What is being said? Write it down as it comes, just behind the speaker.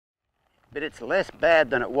but it's less bad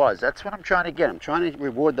than it was. That's what I'm trying to get. I'm trying to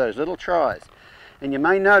reward those little tries. And you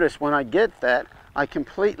may notice when I get that, I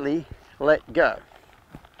completely let go.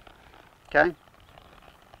 Okay?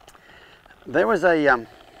 There was a,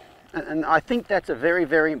 and I think that's a very,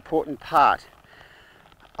 very important part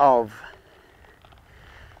of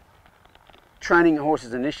training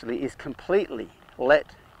horses initially, is completely let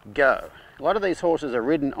go. A lot of these horses are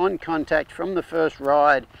ridden on contact from the first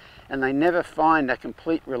ride, and they never find a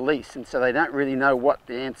complete release, and so they don't really know what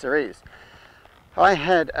the answer is. I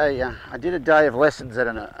did a day of lessons at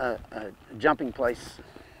a jumping place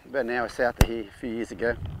about an hour south of here a few years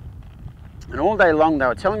ago, and all day long they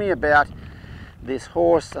were telling me about this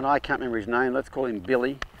horse, and I can't remember his name, let's call him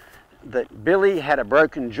Billy. That Billy had a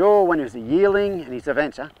broken jaw when he was a yearling, and he's a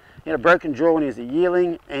venture. He had a broken jaw when he was a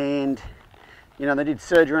yearling, and you know, they did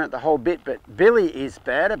surgery on it the whole bit, but Billy is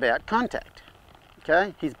bad about contact.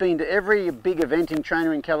 Okay, he's been to every big eventing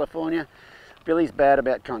trainer in California. Billy's bad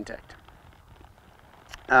about contact.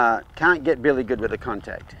 Can't get Billy good with the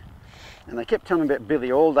contact. And they kept telling me about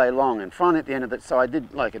Billy all day long, and finally at the end of it, so I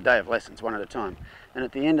did like a day of lessons, one at a time. And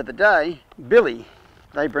at the end of the day, Billy,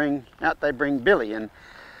 they bring Billy. And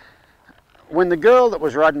when the girl that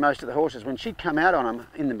was riding most of the horses, when she'd come out on them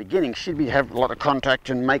in the beginning, she'd be having a lot of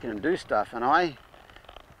contact and making them do stuff. And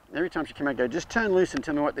every time she came out, I'd go, just turn loose and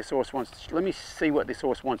tell me what this horse wants. Let me see what this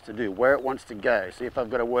horse wants to do, where it wants to go, see if I've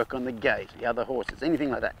got to work on the gait, the other horses,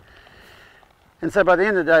 anything like that. And so by the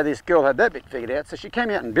end of the day, this girl had that bit figured out. So she came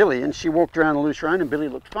out on Billy, and she walked around the loose rein, and Billy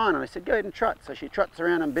looked fine. And I said, go ahead and trot. So she trots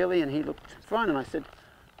around on Billy, and he looked fine. And I said,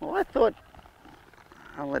 well, I thought,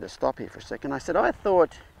 I'll let her stop here for a second. I said, I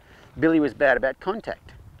thought Billy was bad about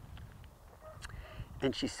contact.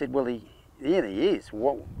 And she said, well, yeah, he is.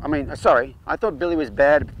 I thought Billy was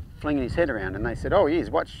bad at flinging his head around. And they said, oh, he is.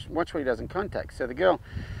 Watch what he does in contact. So the girl,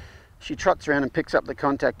 she trots around and picks up the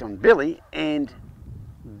contact on Billy, and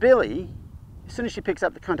Billy, as soon as she picks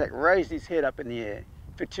up the contact, raised his head up in the air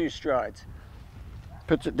for 2 strides.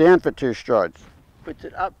 Puts it down for 2 strides. Puts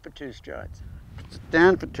it up for 2 strides. Puts it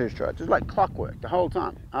down for 2 strides. It's like clockwork the whole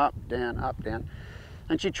time. Up, down, up, down.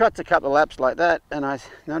 And she trots a couple of laps like that, and I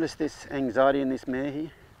noticed this anxiety in this mare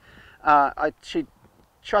here. She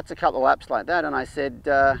trots a couple of laps like that, and I said,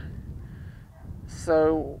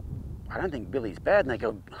 so I don't think Billy's bad. And they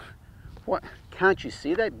go, what, can't you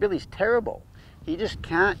see that? Billy's terrible. He just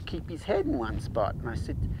can't keep his head in one spot. And I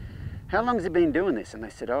said, how long has he been doing this? And they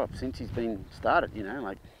said, oh, since he's been started, you know,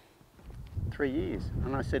 like 3 years.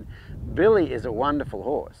 And I said, Billy is a wonderful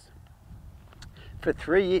horse. For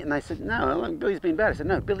 3 years, and they said, no, Billy's been bad. I said,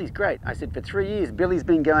 no, Billy's great. I said, for 3 years, Billy's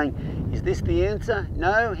been going, is this the answer?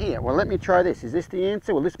 No, here, well, let me try this. Is this the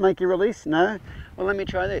answer? Will this make you release? No. Well, let me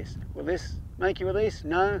try this. Will this make you release?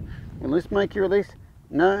 No. Will this make you release?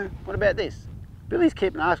 No. What about this? Billy's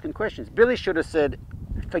keeping asking questions. Billy should have said,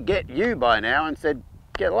 forget you by now, and said,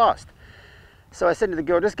 get lost. So I said to the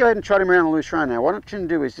girl, just go ahead and trot him around the loose rein now. What I'm trying to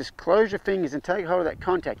do is just close your fingers and take hold of that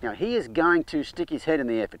contact. Now, he is going to stick his head in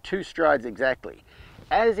the air for 2 strides exactly.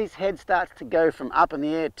 As his head starts to go from up in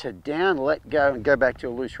the air to down, let go and go back to a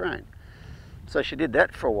loose rein. So she did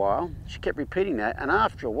that for a while. She kept repeating that, and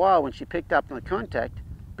after a while, when she picked up on the contact,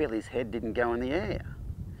 Billy's head didn't go in the air.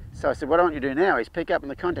 So I said, what I want you to do now is pick up on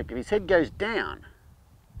the contact. If his head goes down,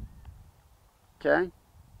 okay?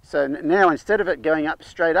 So now instead of it going up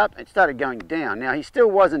straight up, it started going down. Now he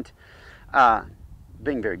still wasn't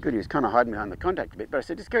being very good. He was kind of hiding behind the contact a bit. But I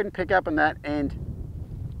said, just go ahead and pick up on that. And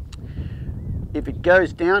if it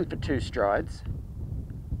goes down for 2 strides,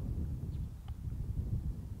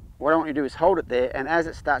 what I want you to do is hold it there. And as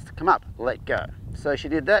it starts to come up, let go. So she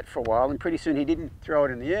did that for a while. And pretty soon he didn't throw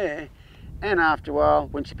it in the air. And after a while,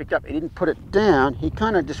 when she picked up, he didn't put it down. He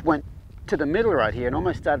kind of just went to the middle right here and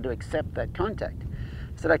almost started to accept that contact.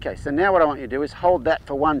 I said, okay, so now what I want you to do is hold that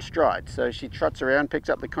for 1 stride. So she trots around, picks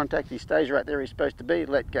up the contact, he stays right there he's supposed to be,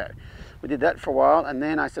 let go. We did that for a while, and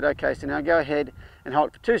then I said, okay, so now go ahead and hold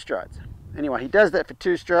it for 2 strides. Anyway, he does that for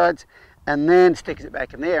 2 strides, and then sticks it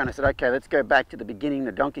back in there, and I said, okay, let's go back to the beginning,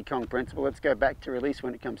 the Donkey Kong principle, let's go back to release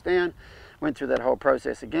when it comes down. Went through that whole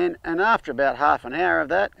process again, and after about half an hour of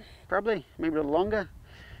that, probably, maybe a little longer,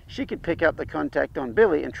 she could pick up the contact on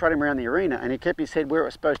Billy and trot him around the arena, and he kept his head where it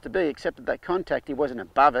was supposed to be, except that that contact, he wasn't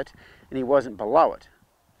above it and he wasn't below it.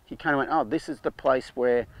 He kind of went, oh, this is the place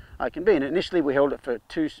where I can be. And initially we held it for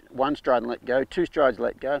 1 stride and let go, 2 strides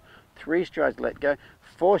let go, 3 strides let go,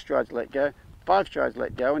 4 strides let go, 5 strides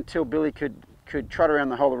let go, until Billy could trot around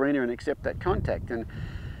the whole arena and accept that contact. And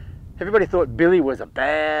everybody thought Billy was a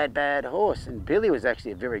bad horse, and Billy was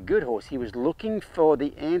actually a very good horse. He was looking for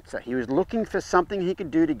the answer. He was looking for something he could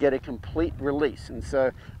do to get a complete release. And so,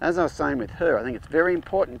 as I was saying with her, I think it's very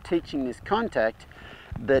important teaching this contact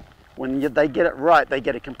that when they get it right, they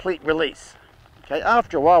get a complete release. Okay,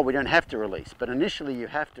 after a while we don't have to release, but initially you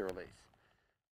have to release.